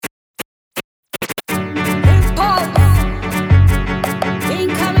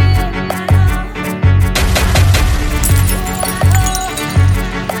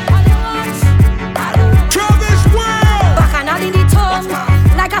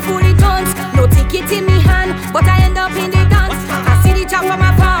a fully dance. No ticket in me hand, but I end up in the dance. I see the top from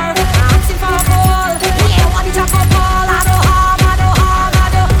afar, asking for a ball. Yeah, what the top of ball? I don't have.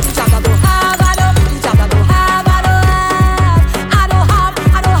 The top I don't have. The top I don't have. I don't have.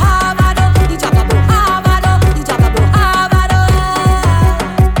 The top I don't have. The top I don't have.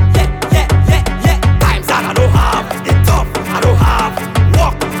 Yeah. Times that I don't have. The top I don't have.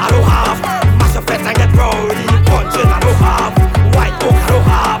 Walk I don't have. Mash your fence and get rowdy. Punches I don't have. White oak I don't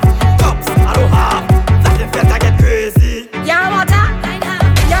have. Tops I don't have. That the fence I get crazy. Yeah, water.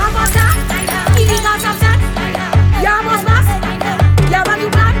 Yeah, water. Illegal substance. Yeah, boss mass. Yeah,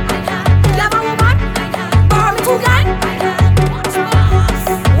 value plan. Love a woman. Borrow me 2 gun.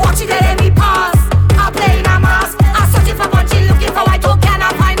 Watch it let me pass. I play in a mask. I searching for punching, looking for white oak. Can I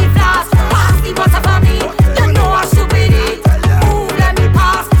find the flash? Pass the butter for me. You know I'm stupid. Move, let me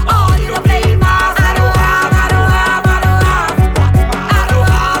pass. All you don't play mask. I don't have.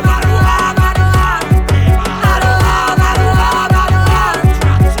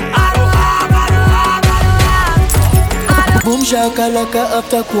 Boom shakalaka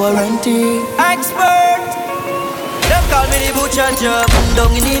after quarantine. Expert. Them call me the butcher job.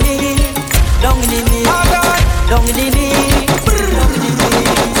 Down in the knees, down in the knees, down in the knees, down in the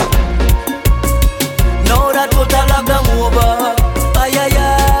knees. Now that total lockdown over, ay.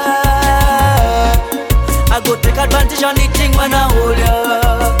 I go take advantage on the thing when I hold ya.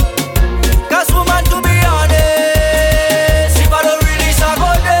 Cause woman, to be honest, if I don't release I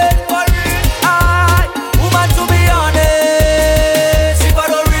go dead. Aye, woman, to be honest, if I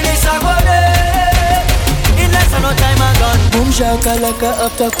don't release I go dead. In less than no time I gone. Boom shakalaka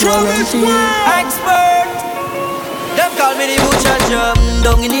after quarantine. Expert. Them call me the butcher job.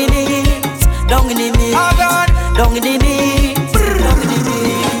 Down in the knees, down in the knees, down in the knees, down in the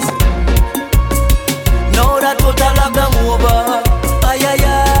knees. Now that total lockdown over, ay.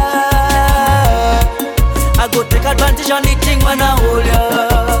 I go take advantage on the thing when I hold ya.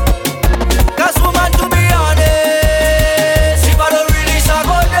 Cause woman, to be honest, if I don't release I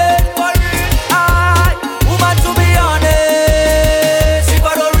go dead. Aye, woman, to be honest, if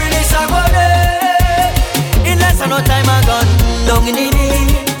I don't release I go dead. In less than no time I gone. Down in the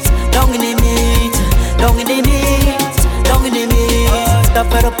knees, down in the meat, down in the knees, down in the meat. The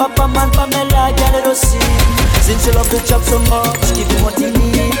better papa man Pamela, girl, I don't see. Since you love the job so much, give him what he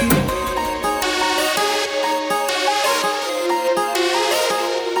need.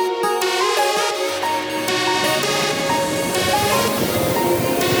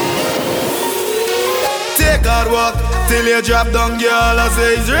 Take hard work till you drop down, girl. I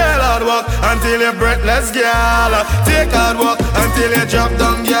say it's real hard work until you're breathless, girl. Take hard work until you drop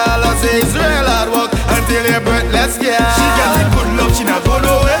down, girl. I say it's real hard work until you're breathless, girl. She got the good love, she not go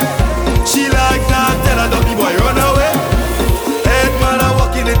nowhere. She like that, tell her dopey boy run away. Head man, I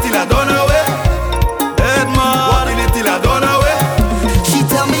walking it till I done away. Head man, walking it till I done away. She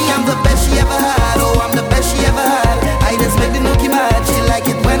tell me I'm the best she ever had. Oh, I'm the best she ever had. I just make the nookie mad. She like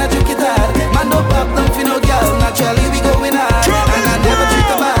it when I drink it hard. Man, no pop, don't feel no girl. Naturally we going hard. And I never treat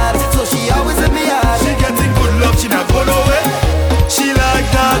her bad. So she always let me hard. She getting good love, she not go nowhere. She like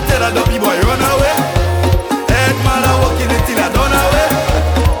that, tell her dopey boy run away. Head man, I walking it till I done away.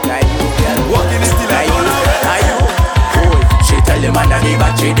 Walking it till I done away. She tell the man that the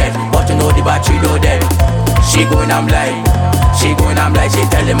battery dead, but you know the battery no dead. She going I'm like, she going I'm like. She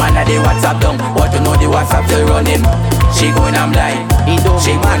tell the man that the WhatsApp down, but you know the WhatsApp still running. She going I'm like,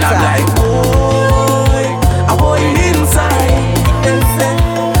 she going I'm like. Boy, I'm going inside,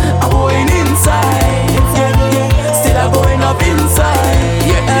 I'm going inside, still I'm going up inside.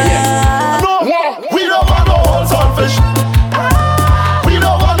 Yeah. No, we don't want no whole saltfish. We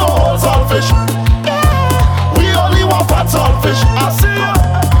don't want no whole saltfish. We only want fat saltfish. I see ya.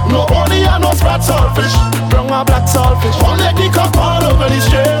 No only and no fat saltfish. Bring my black saltfish. One leg the cock all over the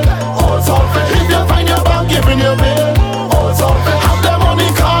street. Old saltfish. If you find your bank giving you bill. Old saltfish. Have the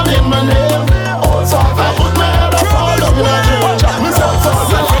money calling my name. Old saltfish. I put my head up all over the gym.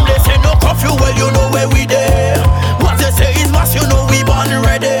 When they say no curfew, well you know where we there. What they say is mass, you know we born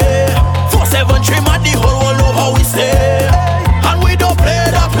ready. 473 man, the whole world know how we stay. And we don't play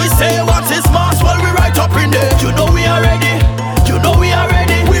that, we say what is mass, well we right up in there. You know we are ready, you know we are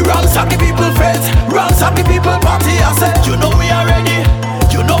ready. We ransack the people face, ransack the people party, I said. You know we are ready,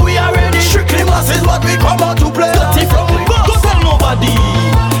 you know we are ready. Strictly mass is what we come out to play. Dirty from the boss. Don't tell nobody.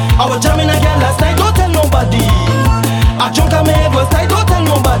 I was jamming again last night, don't tell nobody. I drunk on my head was tight, don't tell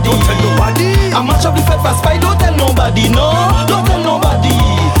nobody. Don't tell nobody. I match up the fed fast fight, don't tell nobody. No, don't tell nobody.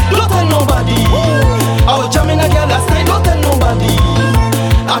 Don't tell nobody. I was jamming again last night, don't tell nobody.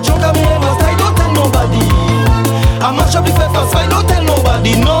 I drunk on my head was tight, don't tell nobody. I match up the fed fast fight, don't tell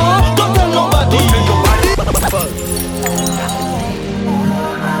nobody. No.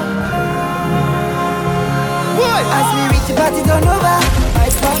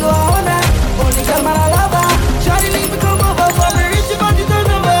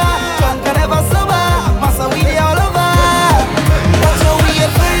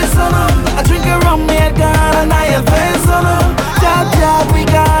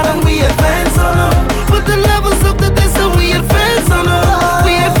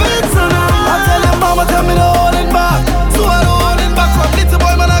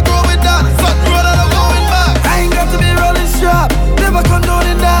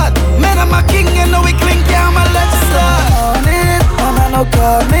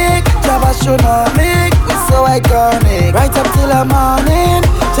 astronomic. We so iconic. Right up till the morning.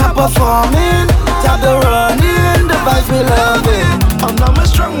 Top performing, top the running. The vibes we loving. I'm not a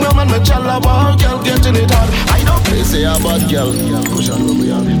strong woman, me Challawa, girl getting it hard. I don't play say a bad girl. Push on when we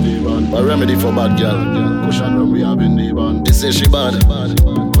have in the band. A remedy for bad girl. Push on when we have in the band. They say she bad.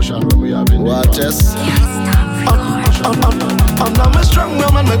 Push on when we have in the band. What else? I'm not a strong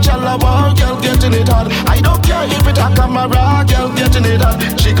woman, me Challawa, girl getting it hard. I don't care if it a camera, girl getting it hard.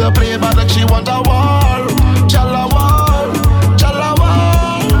 She could play bad like she want a war. Challawa,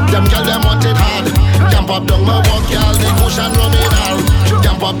 Challawa. Them girl them want it hard. Jump up down my walk, girl, they push and run it hard.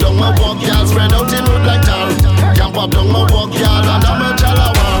 Jump up down my walk, girl, spread out in road like tar. Jump up down my walk, girl, and I'm a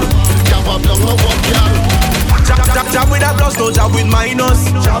Challawa. Jump up down my walk, girl. Jab with a plus, no jab with minus.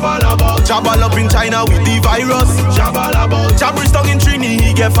 Jabal up in China with the virus. Jabber stuck in Trini,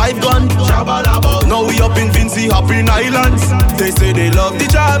 he get 5 guns. Now we up in Vinci, hopping islands. They say they love the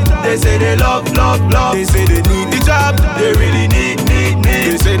job. They say they love. They say they need the job. They really need.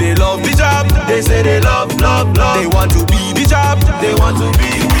 They say they love the job. They say they love. They want to be the job. They want to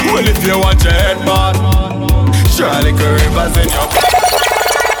be. Well, if you want your head, man, surely Curfew's in your.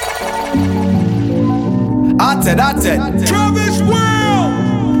 That's it. Travis World.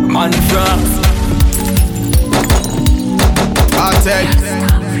 Man Frass.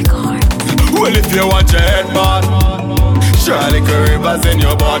 Well, if you want your head, man, surely Curfew's in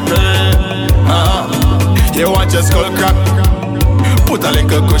your body. You want your skull crack? Put a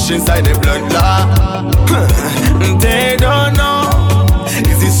little cushion inside the blood clot. They don't know.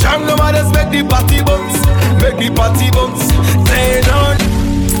 Is it strong? No matters, make the party bumps. They don't.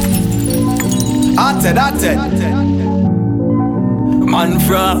 That's it. Man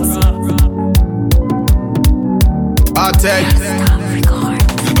Frass.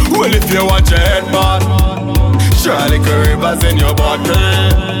 Well, if you want your head, man, surely Curfew's in your body.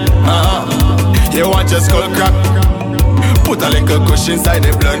 You want your skull crack? Put a little cushion inside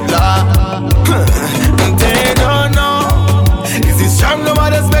the blood clot. They don't know. Is it strong? No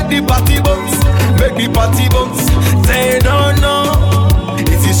matters, make the party bumps. They don't know.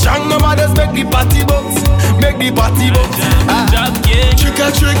 Is it strong? No matters, make the party bumps. Trick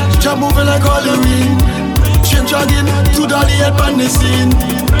or trick, jump moving like Halloween. She jogging to dolly head on the scene.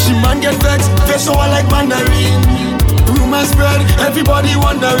 She man get vexed, face so like mandarin. Rumors spread, everybody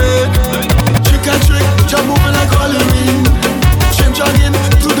wondering. Trick or trick, jump moving like Halloween. She jogging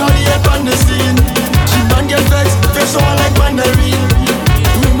to dolly head on the scene. She man get vexed, face so like mandarin.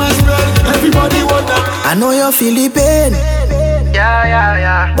 Rumors spread, everybody wonder. I know you're feeling pain.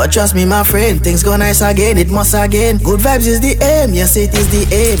 Yeah. But trust me, my friend, things go nice again, it must again. Good vibes is the aim, yes, it is the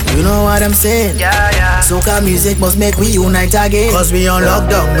aim. You know what I'm saying? Yeah. Soca music must make we unite again. Cause we on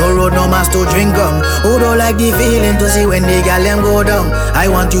lockdown, no road, no mask to drink gum. Who don't like the feeling to see when the gal them go down? I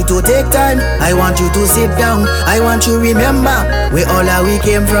want you to take time, I want you to sit down. I want you remember where all that we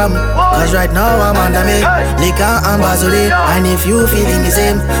came from. Cause right now I'm under me, liquor and bazuли. And if you feeling the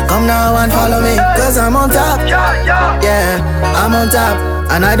same, come now and follow me. Cause I'm on top, yeah, I'm on top.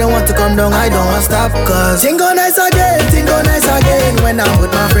 And I don't want to come down, I don't want to stop. Cause thing go nice again. When I'm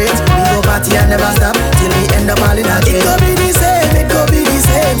with my friends, we go party and never stop till we end up all in a jail. It could be the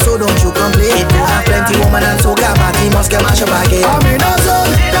same, so don't you complain. We have plenty woman and soca party must get mash up again. I'm in a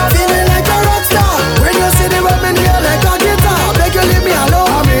zone, feeling like a rock star. When you see the woman here like a guitar, beg you leave me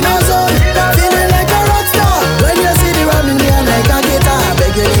alone. I'm in a zone, feeling like a rock star. When you see the woman here like a guitar,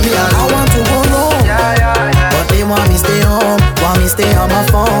 beg you leave me alone. I want to go home, but they want me stay home. Want me stay on my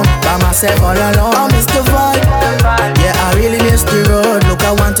phone, by myself all alone. I miss the vibe, yeah, I really miss the road. Look,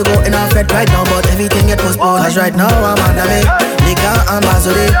 I want to go in a fed right now, but everything get postponed. Cause right now I'm under me, liquor and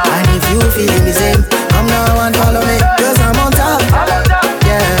bazuli. And if you feeling the same, come now and follow me. Cause I'm on top,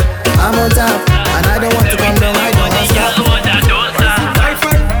 yeah, I'm on top. And I don't want to come down, I don't want to stop.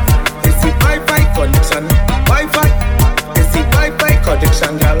 Wi-Fi, it's the Wi-Fi connection. Wi-Fi, it's the Wi-Fi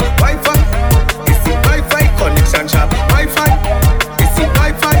connection, girl. Wi-Fi, it's the Wi-Fi connection, shop. Wi-Fi, it's the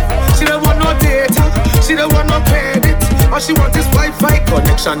Wi-Fi. She don't want no data, she don't want no credit. All she wants is Wi-Fi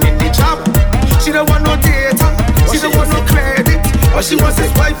connection in the job. She don't want no data, she don't want no credit. All she wants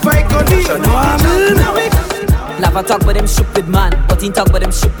is Wi-Fi connection. Lava talk with them stupid man, but he talk with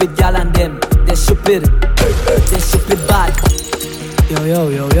them stupid gal and them. They're stupid bad.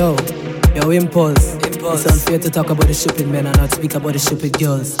 Yo, impulse. It's unfair to talk about the stupid men and not speak about the stupid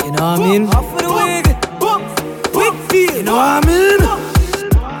girls. You know what I mean? Off for the wig. You know what I mean?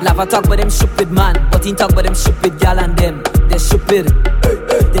 Lava talk with them stupid man, but he talk with them stupid gal and them. They're stupid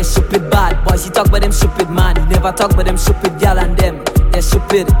bad. Boys, he talk with them stupid man. He never talk with them stupid gal and them. They're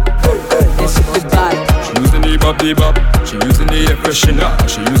stupid bad. She using the bop, she using the air freshener.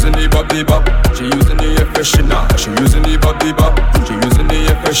 She using the bop, she using the air freshener. She using the bop, she using the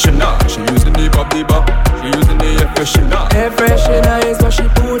air freshener. She using the bop, she using the air freshener. Air freshener is what she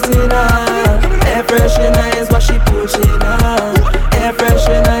puts in her. Air freshener is what she puts in her. Air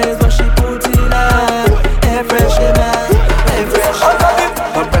freshener is what she puts in her. Air freshener, air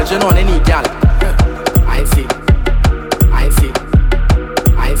freshener. But pressure on any gal. I see.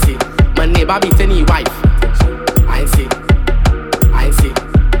 My neighbor beat any wife. I see.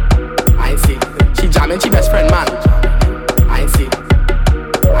 She jamming she best friend man. I see.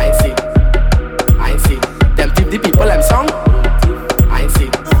 Them 50 people them song. I see.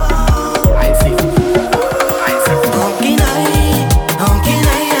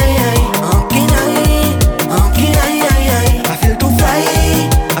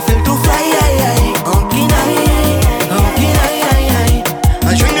 I feel too fly.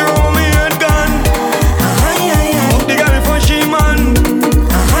 I drink the rum with me and gun. Up the guy before she man.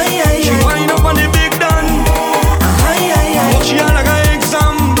 She wind up on the big done. She had like a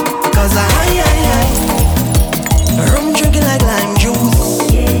exam. Cause rum drinking like lime juice.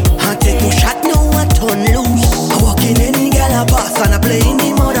 I take 2 shots, now I turn loose. I walk in any gal I pass and I play in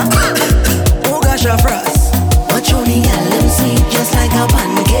the mother. Oh gosh, a Frass. Watch on the gal, them sweet just like a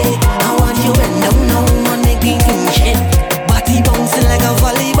pancake. I want you bend down now and make me think shit. Body bouncing like a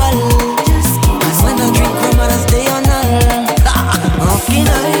volleyball. Cause when I drink rum and I stay on all. How can I?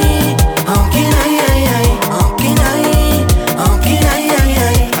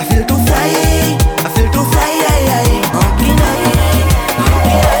 I feel too fly. How can I?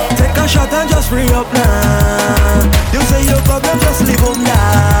 Take a shot and just free up now. You say your problem, just leave them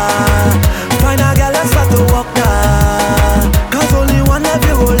now. Find a girl and start to walk now. Cause only one of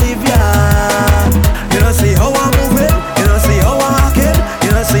you will leave ya. You don't see how I'm moving. You don't see how I'm acting.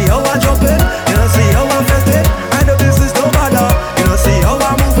 You don't see how I'm jumping. You don't see how I'm festing. I know this is no matter. You don't see how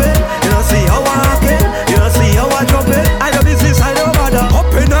I'm moving. You don't see how I'm acting. You don't see how I'm jumping. I know this is no matter.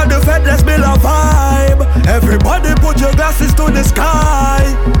 Up in on the fed, let's build a vibe. Everybody put your glasses to the sky.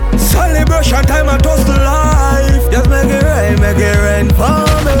 Celebration time and toast to life. Just make it rain for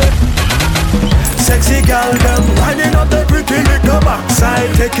me. Sexy girl, them winding up the pretty little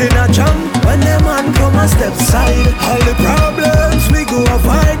backside. Taking a jump when the man come a step side. All the problems, we go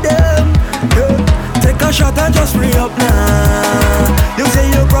avoid them. Yeah. Take a shot and just free up now. You say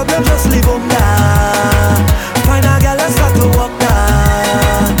your problem, just leave them now. Find a girl and start to walk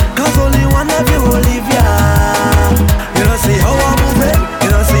now. Cause only one of you will leave ya. You don't see how I'm moving. You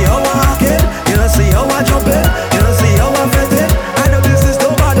don't see how I'm acting. You don't see how I'm jumping. You don't see how I'm fetting. I know this is no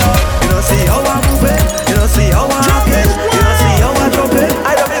matter. You don't see how I'm moving. You don't see how I'm acting. You don't see how I'm jumping.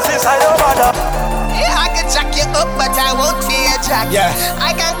 I know this is no matter. Yeah, I can jack you up, but I won't be a jack. Yeah.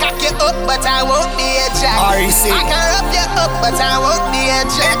 I can cock you up, but I won't be a jack. REC. I can rub you up, but I won't be a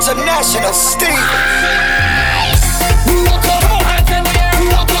jack. International Steve. Walk up, hands in the air.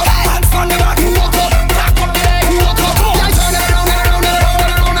 Walk up, hands from the back. Walk up, back up the leg. Walk up, yeah, turn it around and around and around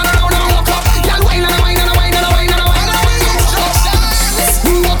and around and around and walk up. Yeah, wine and wine and wine and wine and wine and wine.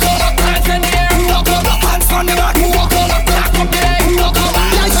 Walk up, hands in the air. Walk up, hands from the back. Walk up, back up the leg. Walk up,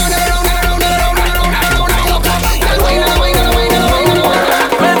 yeah, turn it around and around and around and around and around and walk up. Yeah, wine and wine and wine and wine and wine.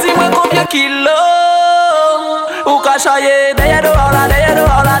 Menti mwen kopye kilo. Ou ka chaye, deye do ala, deye do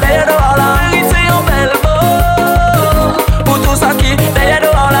ala, deye do ala. Merite yon bel bo. Pou tout sa ki, deye do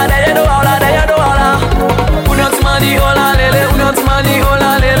ala, deye do ala, deye do ala. Unan ti mani hola lele, unan ti mani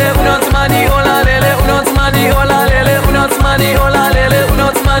hola lele, unan ti mani hola lele, unan ti mani hola lele, unan ti mani hola lele,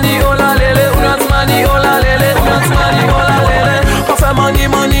 unan ti mani hola lele, unan ti mani hola lele, unan ti mani hola lele. Ou fe mani,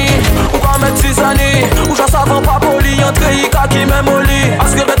 ou ka met tisani, ou jan savon pa poli, entre yi ka ki men moli.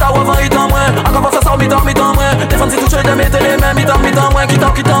 Aske beta wavan itan mwen, akon pa se sa mitan mwen. Defan si touche de mette les mains, mitan mwen,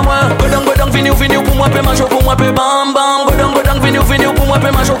 kitan mwen. Godang vini ou pou mwen pe macho, pou mwen pe bam bam. Godang vini ou pou mwen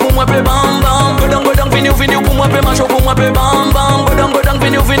pe macho, pou mwen pe bam bam. Godang vini ou pou mwen pe macho, pou mwen pe bam bam. Godang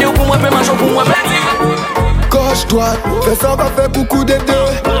vini ou pou mwen pe macho, pou mwen pe. Gauche droite, fais ça va faire coucou des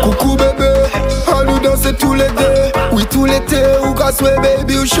deux. Coucou bébé, à nous danser tous les deux. Oui tout l'été, ou casse-ouais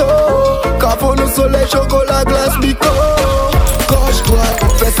baby ou chaud. Cafon au soleil, chocolat, glace, bico. Gauche droite,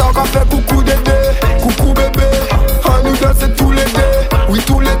 fais ça va faire coucou des deux. Coucou bébé, à nous danser tous les deux. Oui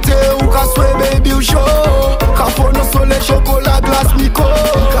tout l'été, ou casse-ouais baby ou chaud. Cafon au soleil, chocolat, glace, bico.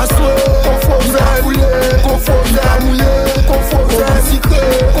 Casse-ouais, confort, roulé, confort, mouillé, confort, sucré,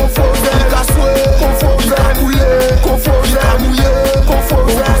 confort, casse-ouais, confort, roulé, confort, mouillé, confort,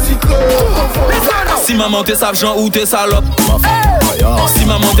 sucré, confort. Si maman t'es save-jean ou t'es salope. Si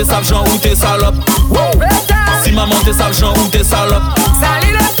maman t'es save-jean ou t'es salope. Si maman t'es save-jean ou t'es salope.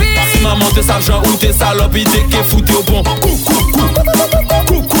 Salut les filles. maman te sape Jean ou te salope idée qui foute au bon.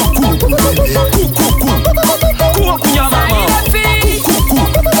 Kounya maman.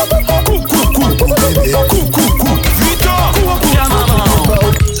 Vito. Kounya maman.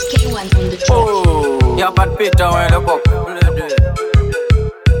 Oh, y'a pas de pétard ouais le boc.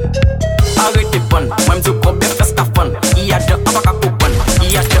 Arrêtez bon, même du problème fest à fun. Y'a de abaka coupon,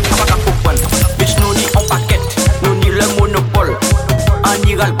 y'a de abaka coupon. Bitch nous ni en paquet, nous ni le monopole. En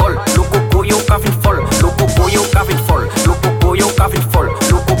iral bol, le coco yo café folle, le coco yo café folle, le coco yo café folle,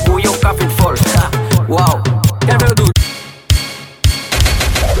 le coco yo café folle. Wow, quel verre d'eau.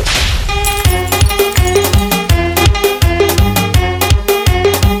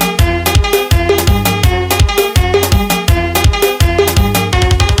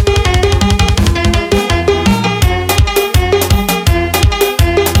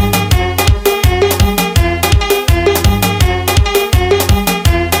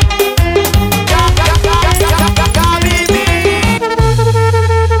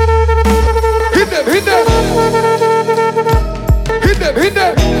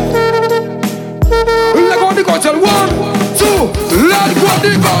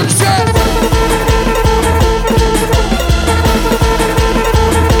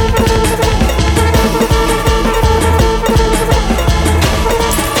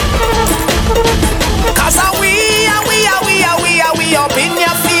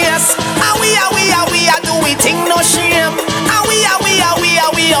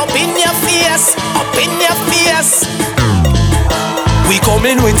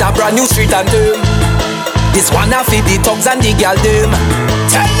 With a brand new street anthem. This one a feed the thugs and the gal them.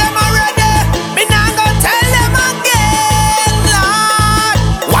 Tell them already, me nah go tell them again,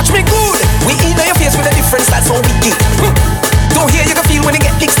 Lord. Watch me good, we in on your face with a difference that's so wicked. Don't hear you can feel when you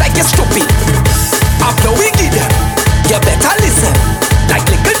get licks like you're stupid. After wicked, you better listen, like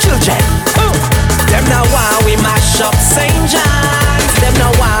little children. Them now why we mash up St. John's. Them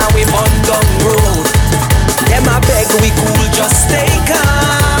now why we burn down road. Them a beg we cool, just stay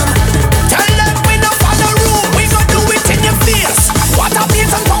calm. Tell them we no follow rule, we gon' do it in your face. What a beat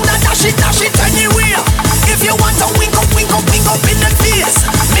and pound and dash it anywhere. If you want to wink up in the face.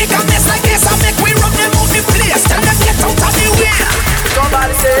 Make a mess like this and make we run them out the place. Tell them get out of the way.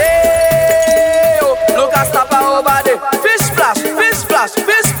 Somebody say, hey, oh, look at Slappa over there. Fish splash, fish splash,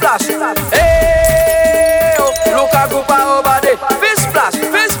 fish splash. Hey, oh, look at Goopa over there. Fish splash,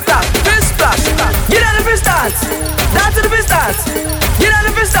 fish splash, fish splash. Get out of the fish dance. Down to the fish dance. Get out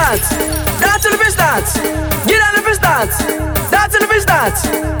of the fish dance. Down to the fish dance. Get out of the fish dance. Down to the fish dance.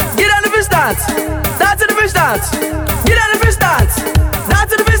 Get out of the fish dance. Down to the fish dance. Get out of the fish dance. Down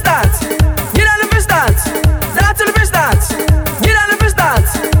to the fish dance. Get out of the fish dance. Down to the fish dance. Get out of the fish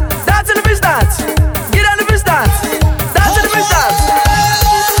dance. Down to the fish dance. Get out of the fish dance. Down to the fish dance.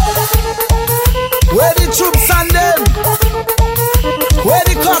 Where the troops and them? Where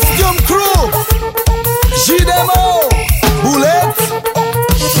the costume crew? Deno, bullet.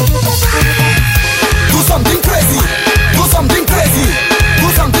 Do something crazy. Do something crazy.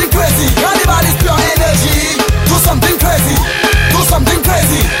 Do something crazy. Everybody's pure energy. Do something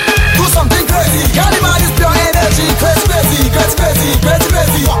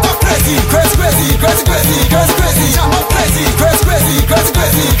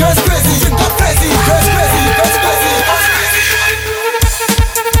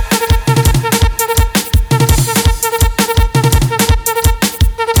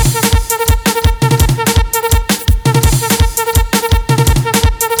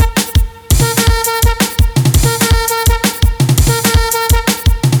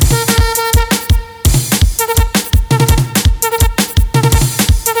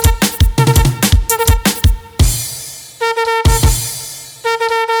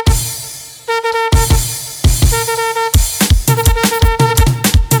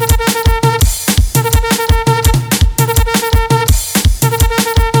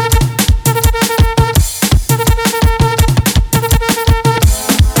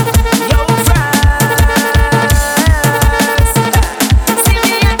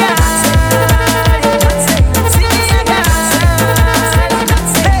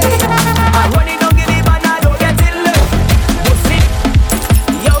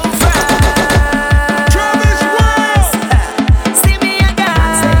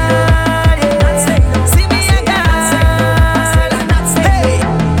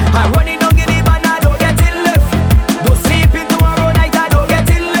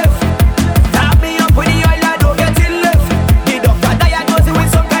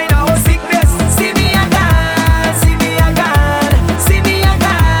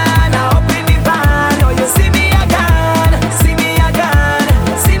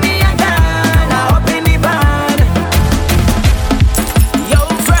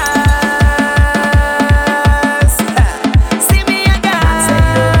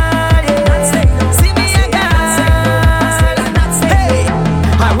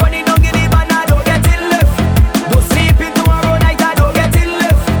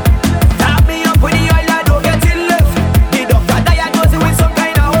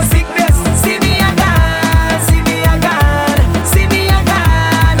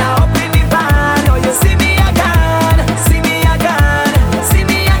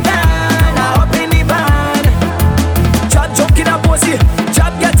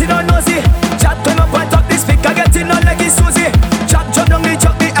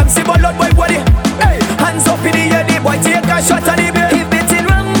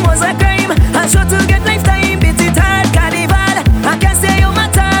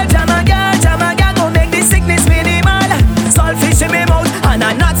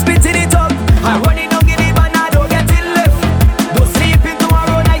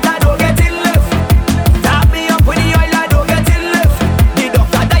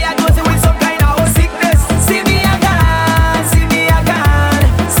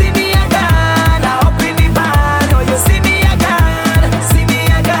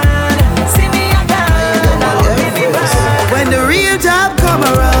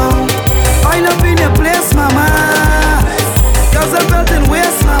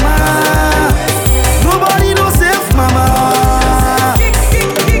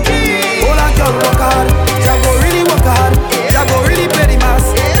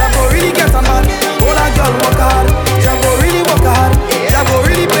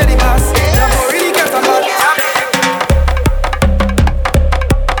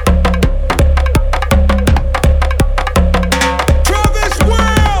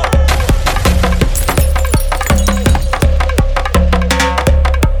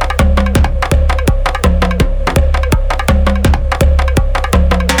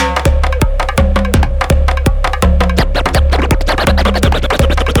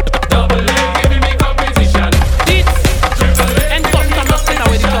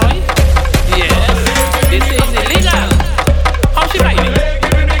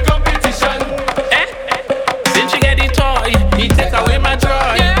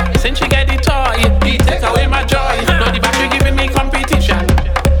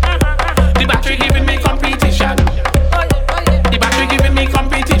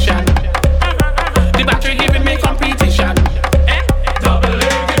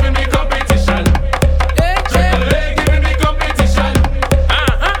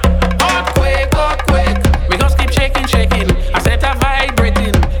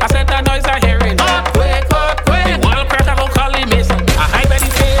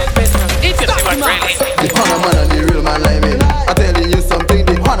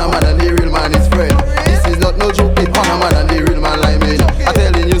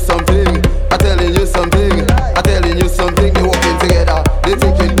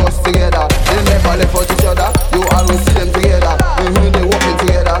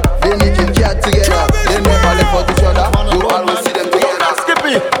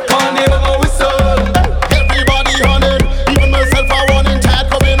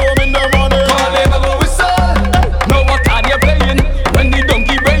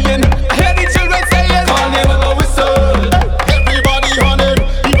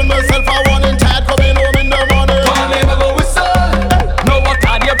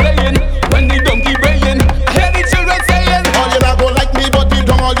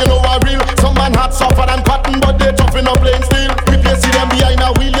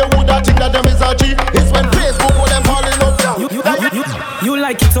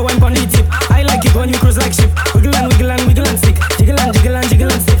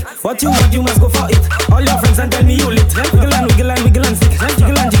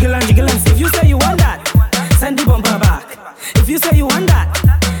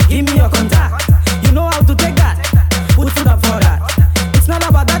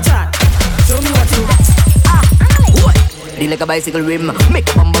bicycle rim. Make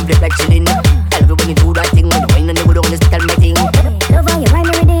a bum bum flip like chillin'. Tell me when you do that thing, when you whine and you go down, just tell me thing. Love how you rhyme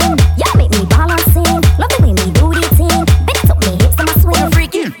me rhythm. You make me ball and sing. Love the way me do the thing. Bend up me hips to my swing.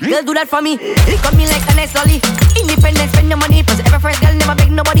 Freaky, girl do that for me. Lick up me like a nice lolly. Independent, spend your money. Cause every first girl never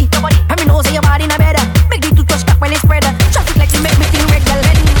beg nobody. I mean, know say your body in a bed. Make the two touch back when it's spread. Traffic like you make me think red, girl.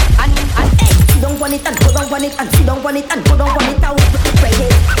 And hey, sit down on it and go down on it and sit down on it and go down on it. Out, right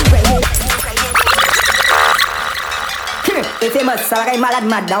it. If you must, sorry,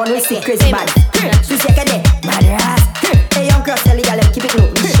 mad, down with secrets bad. So say Edday, mad ass. Hey, young girl, tell the girl, keep it low.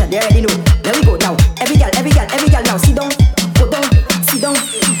 They already know. Let me go now. Every girl now. Sit down, go down. Sit down.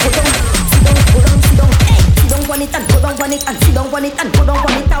 Hey, sit down on it and go down on it and sit down on it and go down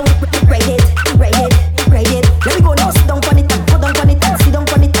on it. Out, right it. Let me go now. Sit down on it and go down on it and sit down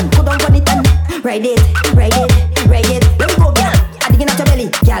on it and go down on it and ride it. Let me go, girl. I dig in at your belly,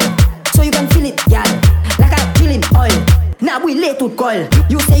 girl. So you can feel it, girl. Like I'm feeling oil. Now we late to call.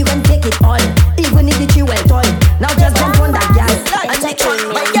 You say you can take it all, even if it's you well toy. Now just jump on that gas and take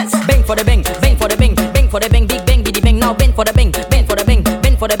it. Bang for the bang, bang for the bang, bang for the bang, big bang, biddy bang. Now bang for the bang, bang for the bang,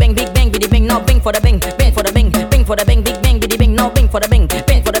 bang for the bang, big bang, biddy bang. Now bang for the bang, bang for the bang, bang for the bang, big bang, biddy bang. Now bang for the bang,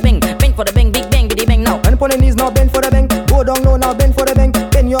 bang for the bang, bang for the bang, big bang, biddy bang. Now and upon the knees now bend for the bang. Go down low now bend for the bang.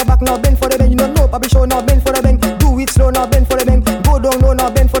 Bend your back now bend for the bang. You don't know Papi show now bend for the bang. Do it slow now bend for the bang. Go down low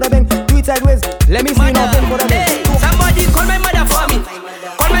now bend for the bang. Do it sideways. Let me see now bend for the bang. Somebody call my mother for me.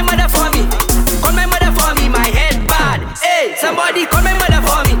 Call my mother for me. Call my mother for me. My head bad. Hey, somebody call my mother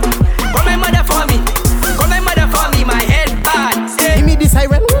for me. Call my mother for me. Call my mother for me. My head bad. Hey. Give me the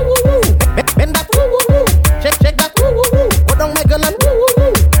siren. Woo, woo, woo. Bend that. Woo, woo, woo. Shake that. Woo, woo, woo. Go down my girl and woo, woo,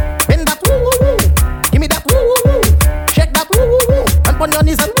 woo. Bend that. Woo, woo, woo. Give me that. Woo, woo, woo. Shake that. Woo, woo, woo. And on your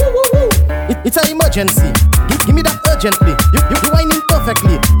knees and woo, woo, woo. It's an emergency. Give me that urgently. You whining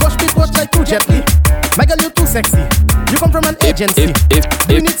perfectly. Push like too gently. My girl, you too sexy. You come from an agency.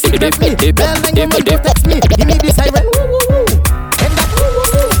 You need secretly. Bell line woman protects me. Give me the siren. Woo, woo, woo. Bend that. Woo, woo,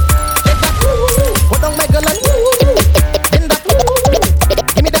 woo. Shake that. Woo, woo, woo. Go down my girl and woo, woo, woo. Bend that. Woo, woo, woo.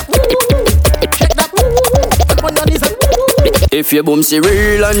 Give me that. Woo, woo, woo. Shake that. Woo, woo, woo. Up on your knees and woo, woo, woo. If your boom see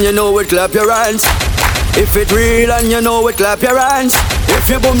real and you know it, clap your hands. If it real and you know it, clap your hands. If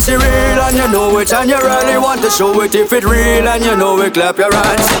your boom see real and you know it and you really want to show it. If it real and you know it, clap your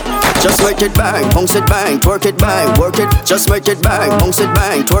hands. Just make it bang, bounce it bang, twerk it bang, work it. Just make it bang, bounce it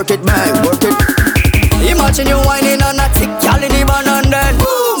bang, twerk it bang, work it. Imagine you whining on a thick gal in the van and then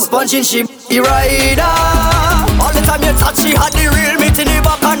sponging she rider. All the time you thought she had the real meat in the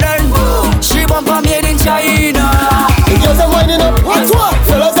back and then she bump her made in China. The girls are winding up, à toi.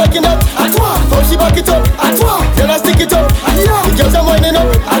 Fellas liking up, à toi. How she back it up, à toi. Then I stick it up, à toi. The girls are winding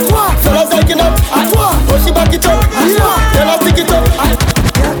up, à toi. Fellas liking up, à toi. How she back it up, à toi. Then I stick it up, à toi.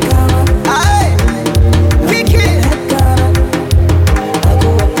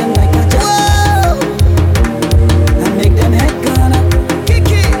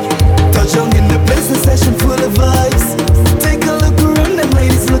 Session full of vibes. Take a look around, them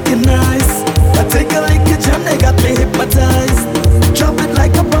ladies looking nice. I take a lick of jam, they got me hypnotized. Drop it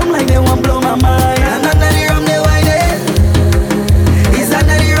like a bomb, like they want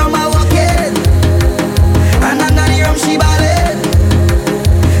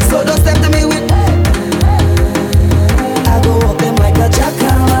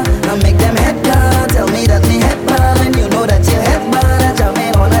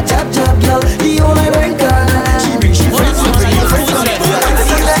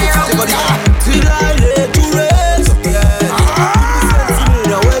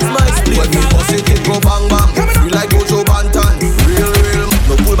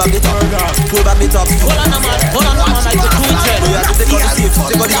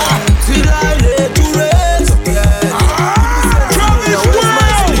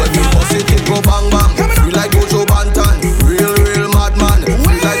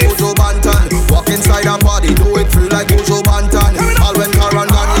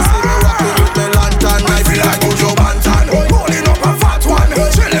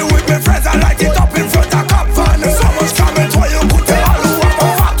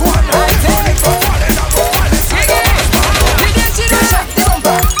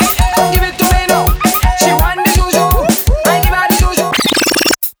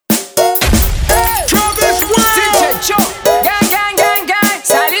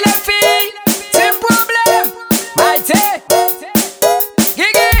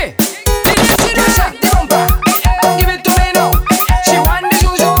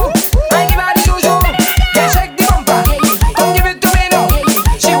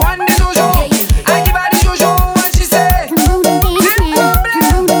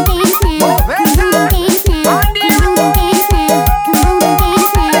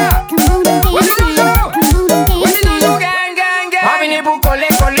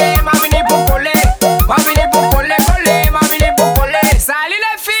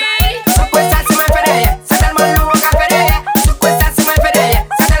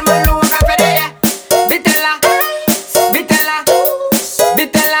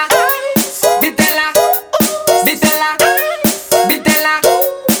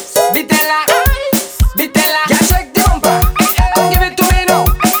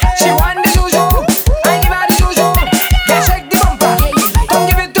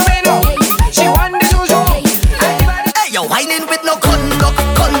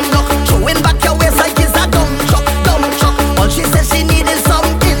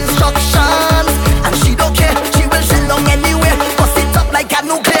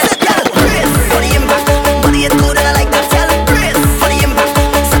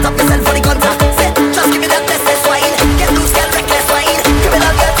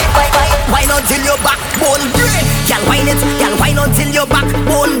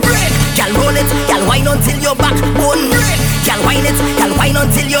your backbone. Girl wine it, girl wine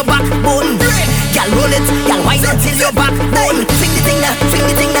until your backbone. Girl roll it, girl wine until your backbone. Swing the thing now, swing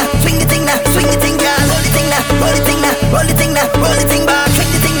the thing now, swing the thing now, swing the thing, girl. Roll the thing now, roll the thing now, roll the thing now, roll the thing back.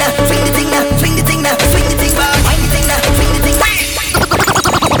 Swing the thing now, swing the thing now, swing the thing now, swing the thing back. Wine the thing now, swing the thing back.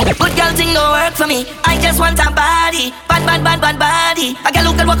 Good girl thing don't work for me. I just want a body, bad body. A girl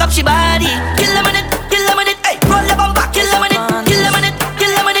who can walk up she body. Kill them with it, hey, roll your bumper. Kill them with it, kill them with it,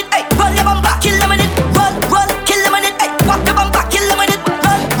 kill them with it, hey, roll your bumper. Kill them with it, roll, kill them with it, hey, walk your bumper. Kill them with it,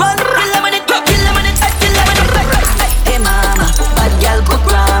 roll, kill them with it, kill them with it, hey, kill them with it, hey. Hey mama, bad girl good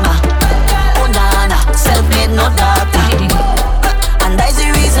grammar. Oh nana, self-made no doctor. And that's the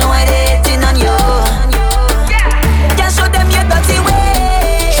reason why they hating on you. Can't show them your dirty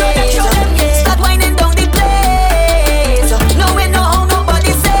ways. Start winding down the place. No way, no how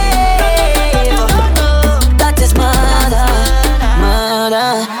nobody safe. That is murder.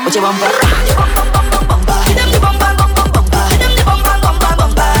 What you bumper? Hit them the bumper. Hit them the bumper.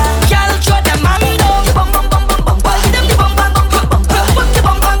 Girl, throw them man down. Hit them the bumper. Put the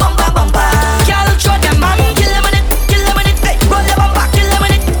bumper. Girl, throw them man. Kill them with it, hey, roll the bumper. Kill them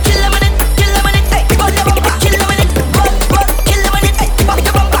with it, hey, roll the bumper. Kill them with it, roll, kill them with it, hey, pop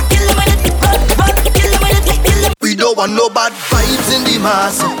the bumper. Kill them with it, roll, kill them with it, hey, kill them. We don't want no bad vibes in the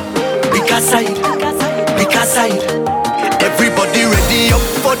mass. Pick a side. Everybody ready up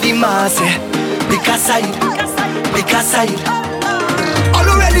for the mass. Pick a side. All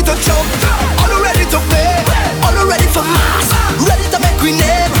ready to jump, all ready to play, all ready for mass, ready to make we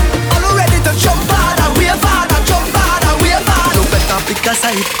name. All ready to jump hard and wave hard and jump hard and wave hard. No better pick a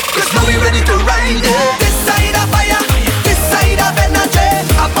side, cause now we ready to ride it. This side of fire, this side of energy,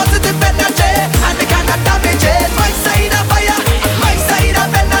 a positive energy, and they cannot damage it. My side of fire, my side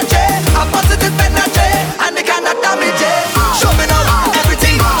of energy, a positive energy, and they cannot damage it. Show me now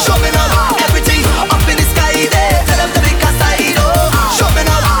everything, up in the sky there. Tell them to pick a side, oh. Show me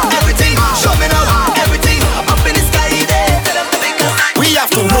now everything, up in the sky there. Tell them to pick a side. We have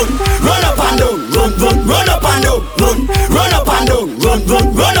to run up and down, run up and down, run up and down,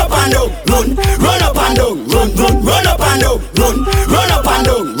 run up and down, run up and down, run up and down, run up and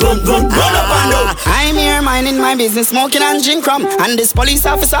down, run up and down. I'm here minding my business, smoking and drink rum. And this police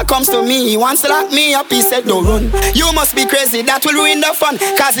officer comes to me, he wants to lock me up, he said don't run. You must be crazy, that will ruin the fun.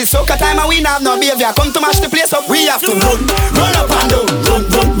 Cause it's soca time and we have no behavior. Come to mash the place up, we have to run up and down,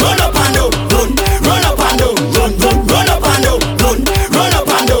 run up and down, run up and down, run up and down, run up and down, run up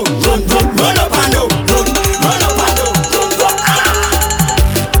and down, run up and down.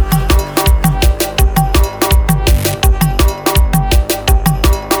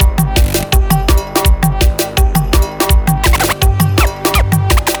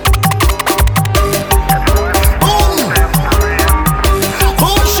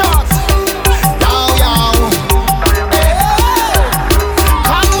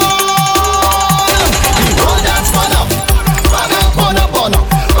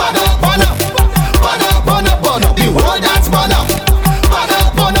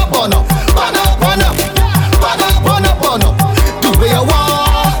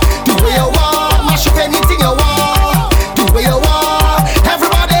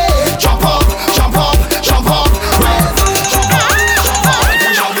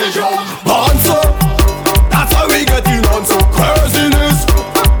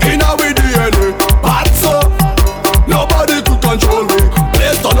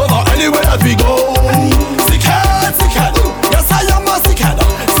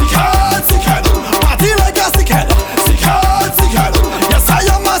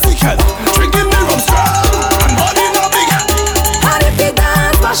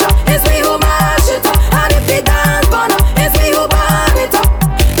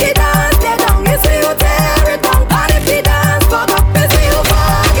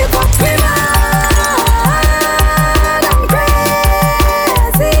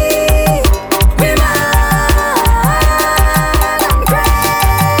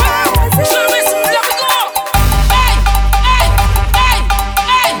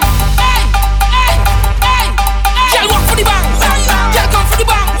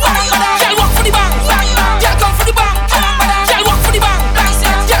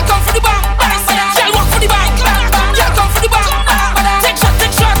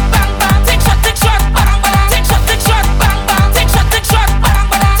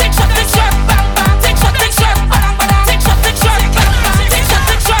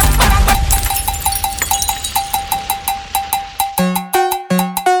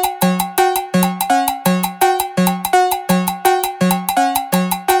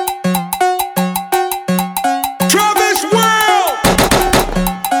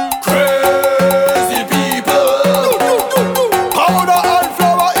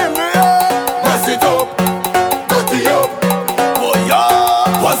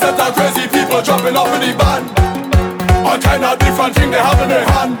 set of crazy people jumping up in the band. All kind of different thing they have in their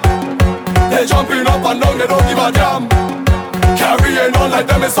hand. They jumping up and down, they don't give a damn. Carrying on like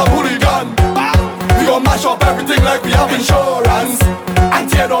them is a hooligan. We gon' mash up everything like we have insurance, and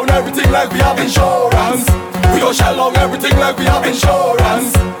tear down everything like we have insurance. We gon' shell down everything like we have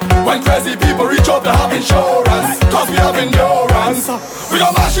insurance. When crazy people reach up, they have insurance, cause we have endurance. We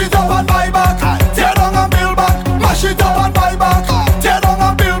gon' mash it up and buy back, tear down and build back. Mash it up and buy back, tear down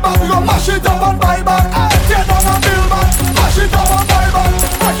and build back. We gon' mash it up and buy back, tear down and build back. Mash it up and buy back,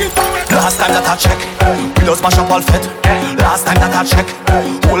 back it up. Last time that I check, we don't smash up all fit. Last time that I check,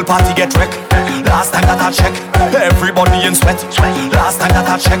 whole party get wrecked. Last time that I check, everybody in sweat. Last time that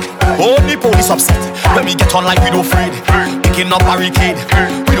I check, only police upset. When we get on like we don't afraid, picking up barricade.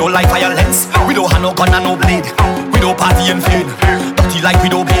 We don't like violence, we don't have no gun and no blade. We don't party and fade, dirty like we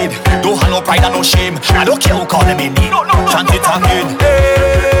don't bleed. Don't have no pride and no shame. I don't care who call them in need. Chant it again.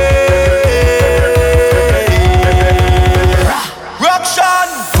 Ruction!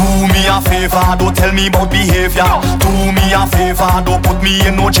 Do me a favor, don't tell me about behavior. Do me a favor, don't put me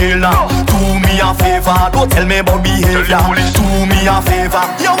in no jail now. Do me a favor, don't tell me about behavior. Do me a favor.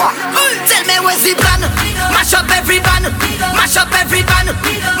 Yo, tell me where's the plan? Mash up every van, mash up every van,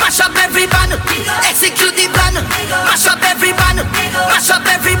 mash up every van. Execute the plan. Mash up every van, mash up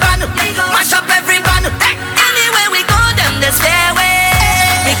every van, mash up every van. Anywhere we go, them they stay away.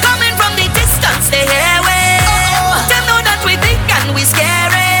 We coming from the distance, they hear way. Them know that we big and we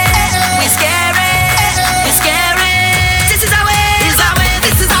scary. We scary, we scary. This is our way, this is our way,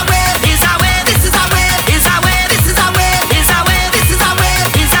 this is our way, this is our way, this is our way, this is our way, this is our way, this is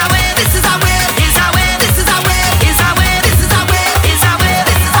our way, this is our way, this is our way, this is our way, this is our way, this is our way, this is our way, this is our way, this is our way, this is our way.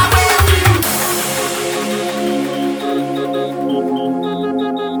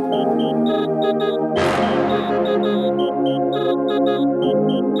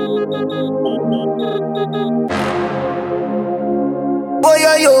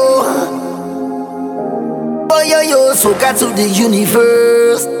 Boy, yo, Soca to the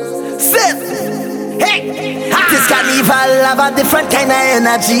universe. Set. Hey, this carnival have a different kind of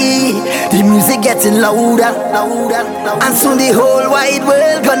energy. The music getting louder, louder, louder. And soon the whole wide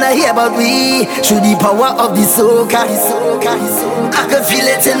world gonna hear about we. Through the power of the Soca, I can feel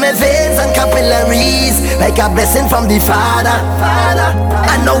it in my veins and capillaries, like a blessing from the Father.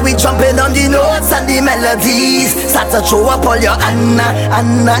 I know we jumping on the notes and the melodies. Start to throw up all your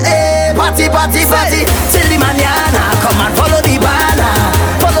Anna, hey, party, party, party. Till the mañana, come and follow the banner.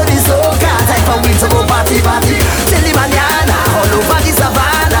 Follow the Soca, time for we to go party, party. Till the mañana, all over the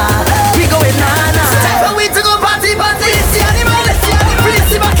savannah. We going nana, time for we to go party, party. Let's see animal,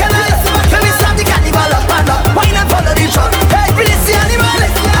 release the bacana, let me start the carnival up and up. Why not follow the truck? Hey, release the animal,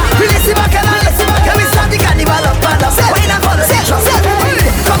 release the bacana, let me start the carnival up and up. Why not follow the truck?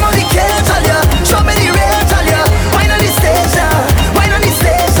 Come on the cage, all ya, show me the rage, all ya. Why not the station? Why not the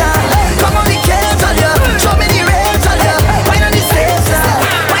station? Come on the cage, all ya, show me the rage, all ya. Why not the station?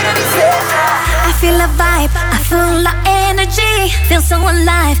 Why not the station? I feel a vibe, I feel the energy. Feel so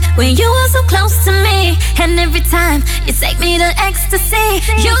alive when you are so close to me. And every time you take me to ecstasy,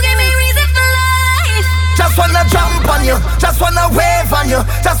 you give me reason for life. Just wanna jump on you, just wanna wave on you,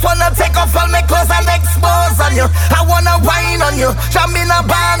 just wanna take off all my clothes and expose on you. I wanna whine on you, jump in a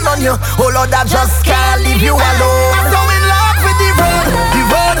band on you. Oh Lord, I just can't leave you alone. I'm so in love with the road, the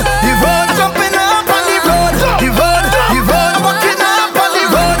road, the road. Jumping up on the road, the road, the road. Walking up on the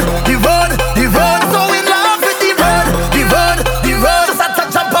road, the road, the road. So in love with the road, the road, the road. Just have to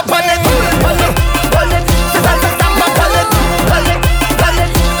jump up on it, on it, on it. Just have to stamp up on it, on it, on it.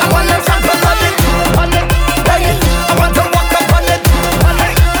 I wanna trample on it, on it. I want to walk up on it, on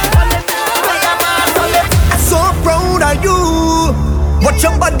it, on it. I'm so proud of you. Watch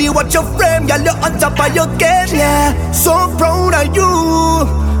your body, watch your frame, girl, you're on top of your game, yeah. So proud of you.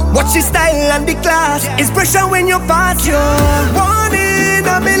 Watch the style and the class. Inspiration when you pass, you. One in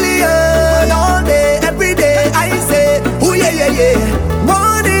a million, all day, every day. I say, oh yeah, yeah, yeah.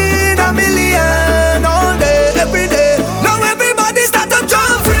 One in a million, all day, every day. Now everybody start to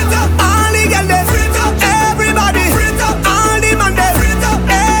jump. All the girls, everybody. All the man,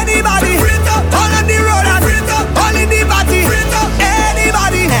 anybody. All on the road, all in the party.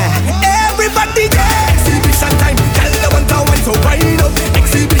 Anybody, everybody. Exhibition time, girl, I want to wine so wind up.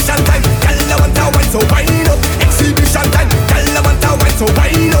 Exhibition time, girl, I want to wine so wind up. Exhibition time, girl, I want to wine so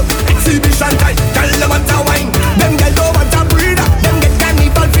wind up. Exhibition time, girl, I want to wine. Them girls don't want to breathe. Them get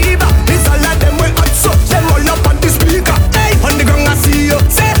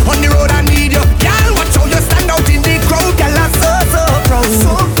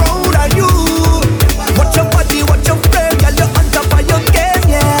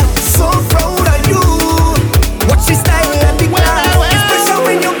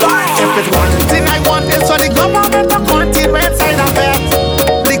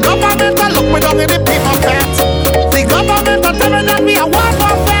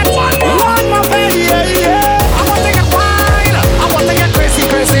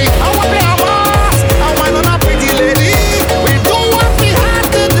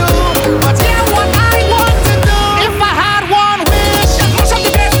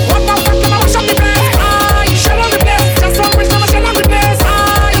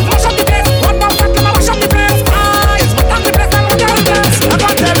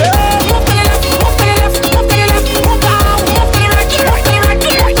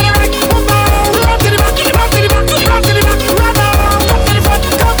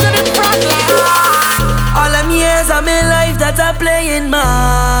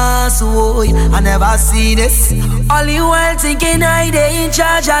see this. All the world thinking I dey in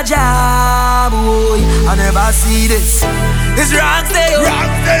charge of job, boy. I never see this. It's rocks day,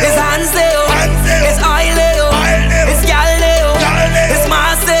 it's hands day, it's oil day, it's gal day, it's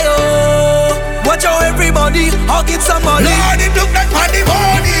mass day. Watch out everybody, I'll get somebody. Lord, it look like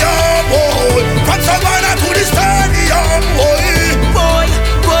pandemonium, boy. From Savannah to the stadium, boy.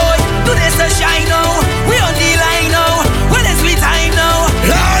 Boy, do this to shine now. We on the line now. When it's we time now.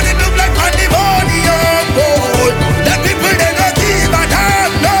 Lord, it look like pandemonium, boy. The people they don't give a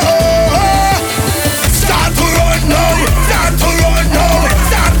damn, no. Start to run now, start to run now,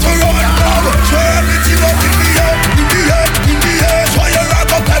 start to run now. Show everything up in the air, in the air, in the air. Show your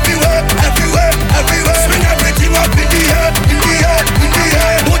rock up everywhere, everywhere, everywhere. Swing everything up in the air, in the air, in the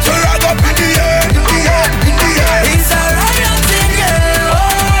air. Put your rock up in the air, in the air, in the air. It's a riot in here, oh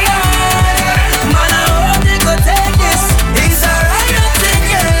Lord. Man, I hope they go take this. It's a riot in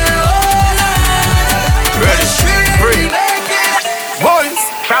here, oh Lord. Ready, free, boys.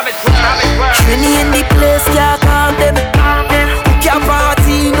 Trini in the place, can't calm them. Who can't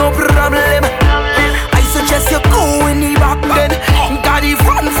party, no problem. I suggest you go in the back then. Got the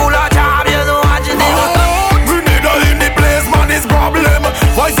front full of job, you know what you do. We need all in the place, man, it's problem.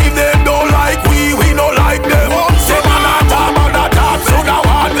 Why if they don't like we don't like them. Say man, I talk, shoulda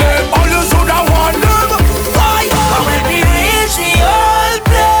want them. All you shoulda want them. Why? But when we reach the old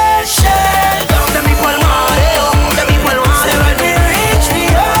place, the people want it. The people want it. When we reach the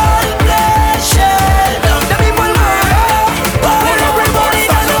old place, the people want it. But everybody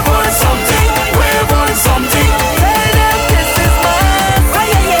stand up for something. Wave on something. Tell them this is mine.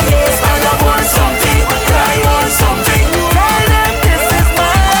 Stand up for something. Climb on something. Tell them this is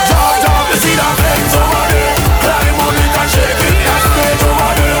mine. Jump, you see that fence over there. Climb on it and shake it. That stage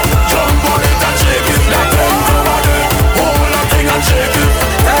over there. Jump on it and shake it. That tent over there. Hold that thing and shake it.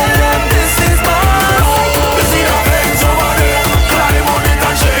 Tell them this is mine. You see that fence over there. Climb on it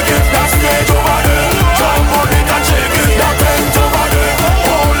and shake it. That stage over there. Jump on it and shake it. That tent over there.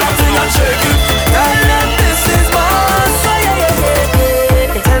 Hold that thing and shake it. Tell them this is mine.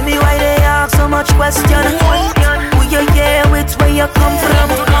 Tell me why they ask so much question. Who you here with, where you come from?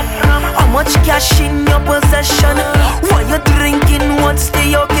 How much cash in your possession? What you drinking, what's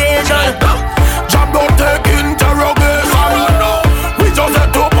the occasion? Job don't take interrogation. We just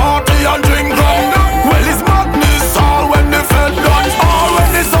head to party and drink rum. Well, it's madness all when the fed done, all when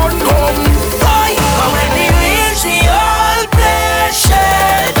the sun come. Why? But when we reach the old place,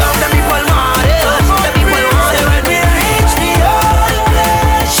 the people want it. The people want it. When we reach the old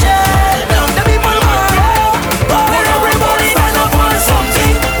place, the people want it. But Everybody stand up for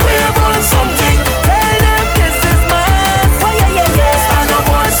something. Wave on something. tell them this is mine. Stand up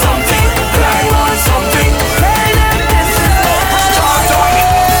for something. Climb on something. Tell them this is mine.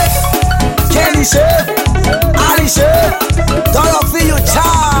 Kenny Chef, Ali Chef, don't you feel you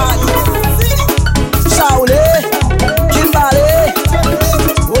Charlie, Shaolin, Kimberly,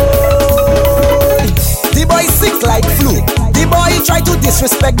 oh, the boy sick like flu. The boy try to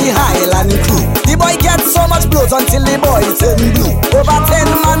disrespect the Highland crew. The boy gets so much blows until the boy turn blue. Over 10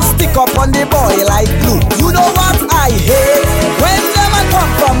 man stick up on the boy like glue. You know what I hate? When them a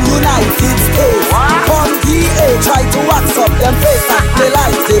come from United States, from DA try to wax up them face and they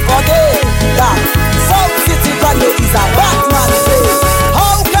like they forget that South City Grande is a Batman face.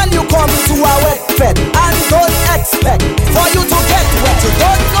 How can you come to a wet bed and don't expect for you to get wet? You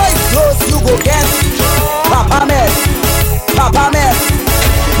don't know it's close, you go get Papa Mess, Papa Mess,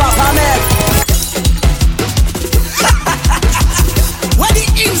 Papa Mess. Where the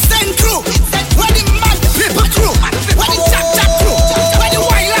insane crew? Where the mad people crew? Where the jack crew? Where the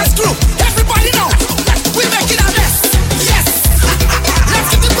wireless crew? Everybody know we making our best. Yes. Let's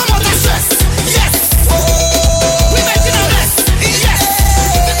give the promoter stress. Yes. We making our best.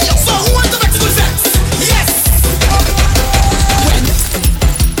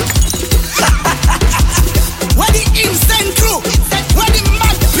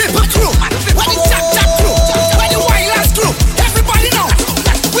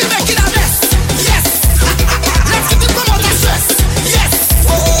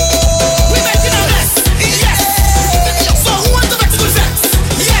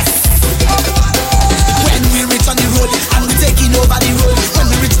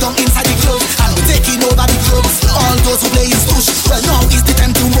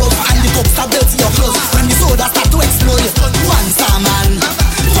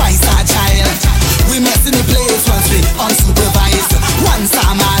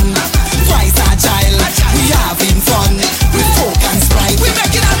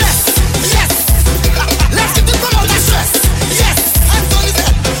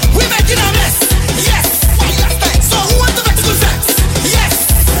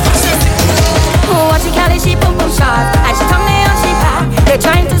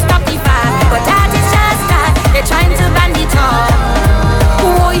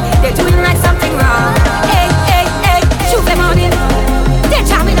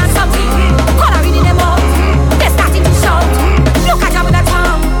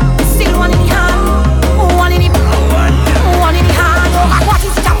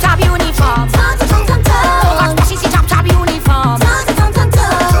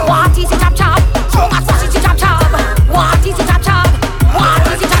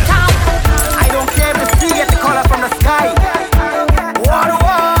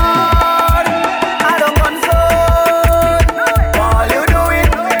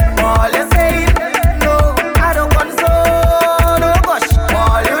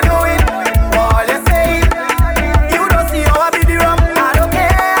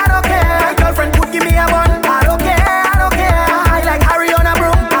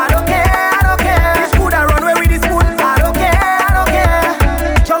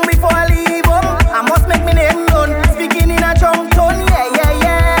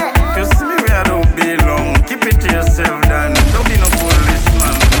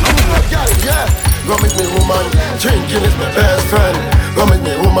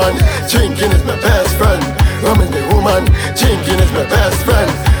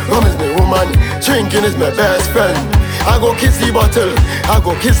 Drinking is my best friend. I go kiss the bottle, I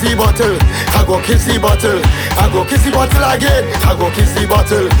go kiss the bottle, I go kiss the bottle, I go kiss the bottle again. I go kiss the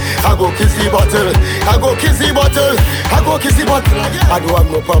bottle, I go kiss the bottle, I go kiss the bottle, I go kiss the bottle again. I don't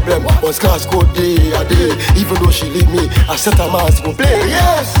have no problem, but class go day a day. Even though she leave me, I set a mask go play.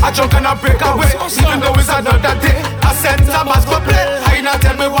 Yes, I drunk and I break away. Even though it's another day, I sent a mask go play. Hyena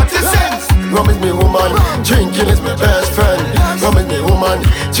tell me what it says. Rum is me woman, drinking is my best friend. Rum is me woman,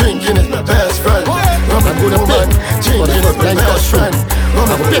 drinking is my best friend. Rum is good woman, drinking is my best friend.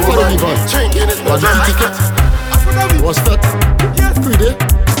 Rum is good woman, drinking is my best friend. What's that? Free day.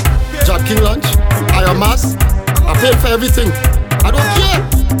 Jack King lunch. I am mass. I pay for everything. I don't care.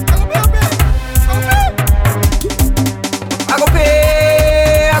 I go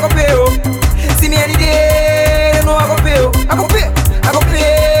pay, oh. See me any day, you know I go pay, oh. I go pay,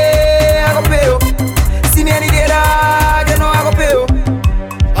 oh. See me any day, dog, you know I go pay, oh.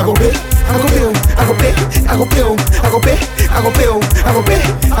 I go pay, I go pay, oh. I go pay, I go pay, oh. I go pay, I go pay, oh. I go pay,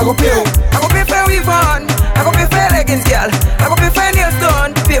 I go pay, oh. I go pay for weave on. I go pay for leggings, girl. I go pay for nails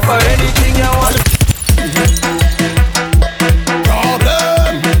done. Pay for anything you want.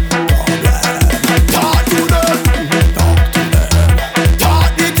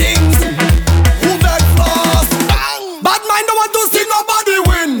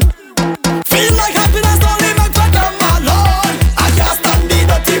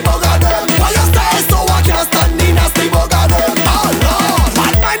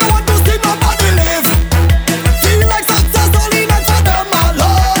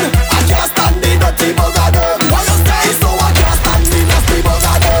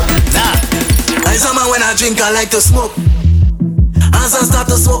 I like to smoke. As I start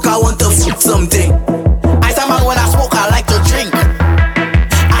to smoke, I want to fuck something. I say man, when I smoke, I like to drink.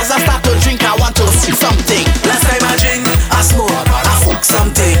 As I start to drink, I want to fuck something. Last time I drink, I smoke, I fuck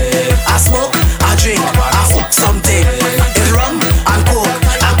something. I smoke, I drink, I fuck something. It's rum and coke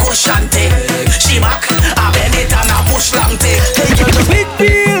and Koshante. She back, I bend it and I push long tape. Big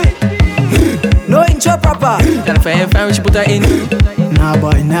deal. No intro proper. Gotta find she put her in. Nah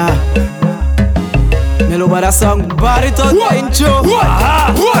boy, nah. Mellow by that song, body to the intro.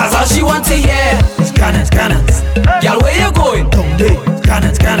 Cause all she want to hear is cannons. Girl, where you going? Down there,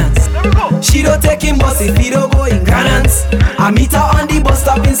 cannons. She don't take him bus if he don't go in cannons. I meet her on the bus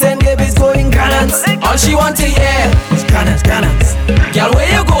stop in St. David's going cannons. All she want to hear is cannons. Girl, where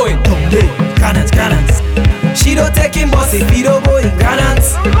you going? Down there, cannons. She don't take him bus if he don't go in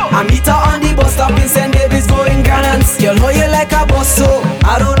cannons. I meet her on the bus stop in St. David's going cannons. Girl, know you like a boss, so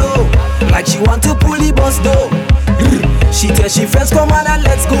I don't know. Like she want to pull the bus though. She tell she friends come on and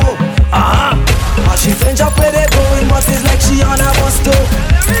let's go. And she friends up where they going, but it's like she on a bus though.